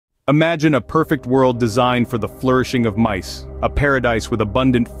Imagine a perfect world designed for the flourishing of mice, a paradise with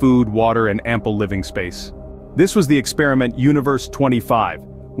abundant food, water, and ample living space. This was the experiment Universe 25,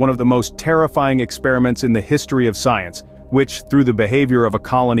 one of the most terrifying experiments in the history of science, which, through the behavior of a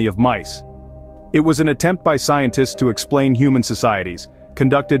colony of mice. It was an attempt by scientists to explain human societies,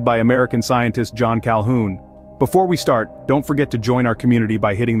 conducted by American scientist John Calhoun. Before we start, don't forget to join our community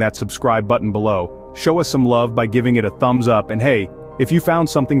by hitting that subscribe button below. Show us some love by giving it a thumbs up, and hey, if you found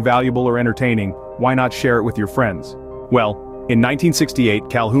something valuable or entertaining, why not share it with your friends? Well, in 1968,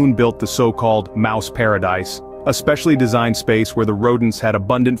 Calhoun built the so-called mouse paradise, a specially designed space where the rodents had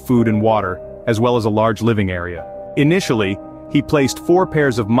abundant food and water, as well as a large living area. Initially, he placed 4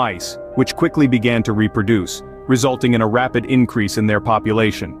 pairs of mice, which quickly began to reproduce, resulting in a rapid increase in their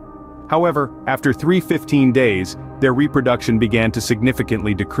population. However, after 315 days, their reproduction began to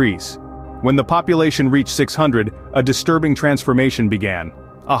significantly decrease. When the population reached 600, a disturbing transformation began.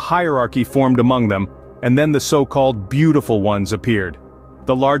 A hierarchy formed among them, and then the so-called beautiful ones appeared.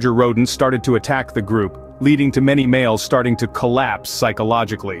 The larger rodents started to attack the group, leading to many males starting to collapse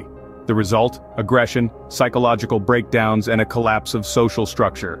psychologically. The result: aggression, psychological breakdowns, and a collapse of social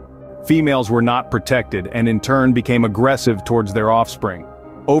structure. Females were not protected and in turn became aggressive towards their offspring.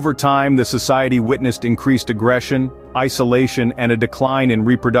 Over time, the society witnessed increased aggression, isolation, and a decline in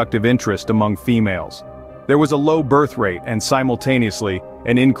reproductive interest among females. There was a low birth rate and simultaneously,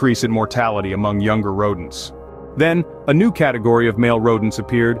 an increase in mortality among younger rodents. Then, a new category of male rodents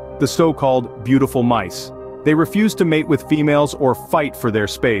appeared, the so-called beautiful mice. They refused to mate with females or fight for their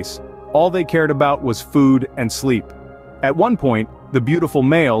space. All they cared about was food and sleep. At one point, the beautiful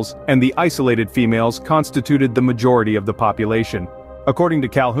males and the isolated females constituted the majority of the population. According to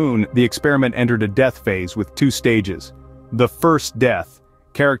Calhoun, the experiment entered a death phase with 2 stages. The first death,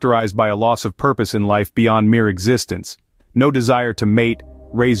 characterized by a loss of purpose in life beyond mere existence. No desire to mate,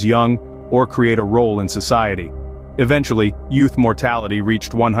 raise young, or create a role in society. Eventually, youth mortality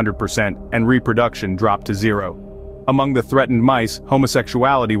reached 100% and reproduction dropped to 0. Among the threatened mice,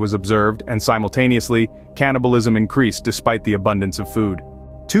 homosexuality was observed and simultaneously, cannibalism increased despite the abundance of food.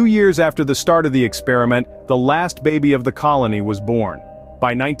 2 years after the start of the experiment, the last baby of the colony was born.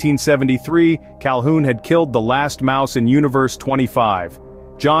 By 1973, Calhoun had killed the last mouse in Universe 25.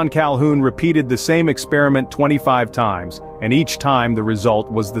 John Calhoun repeated the same experiment 25 times, and each time the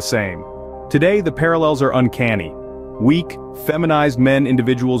result was the same. Today the parallels are uncanny. Weak, feminized men,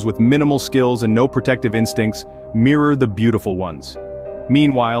 individuals with minimal skills and no protective instincts, mirror the beautiful ones.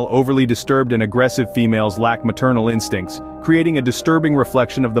 Meanwhile, overly disturbed and aggressive females lack maternal instincts, creating a disturbing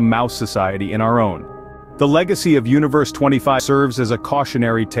reflection of the mouse society in our own. The legacy of Universe 25 serves as a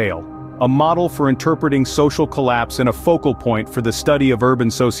cautionary tale, a model for interpreting social collapse and a focal point for the study of urban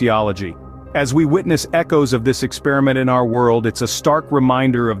sociology. As we witness echoes of this experiment in our world, it's a stark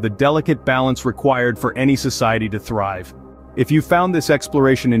reminder of the delicate balance required for any society to thrive. If you found this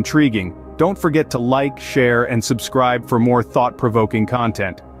exploration intriguing, don't forget to like, share, and subscribe for more thought-provoking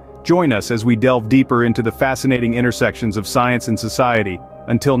content. Join us as we delve deeper into the fascinating intersections of science and society.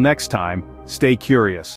 Until next time, stay curious.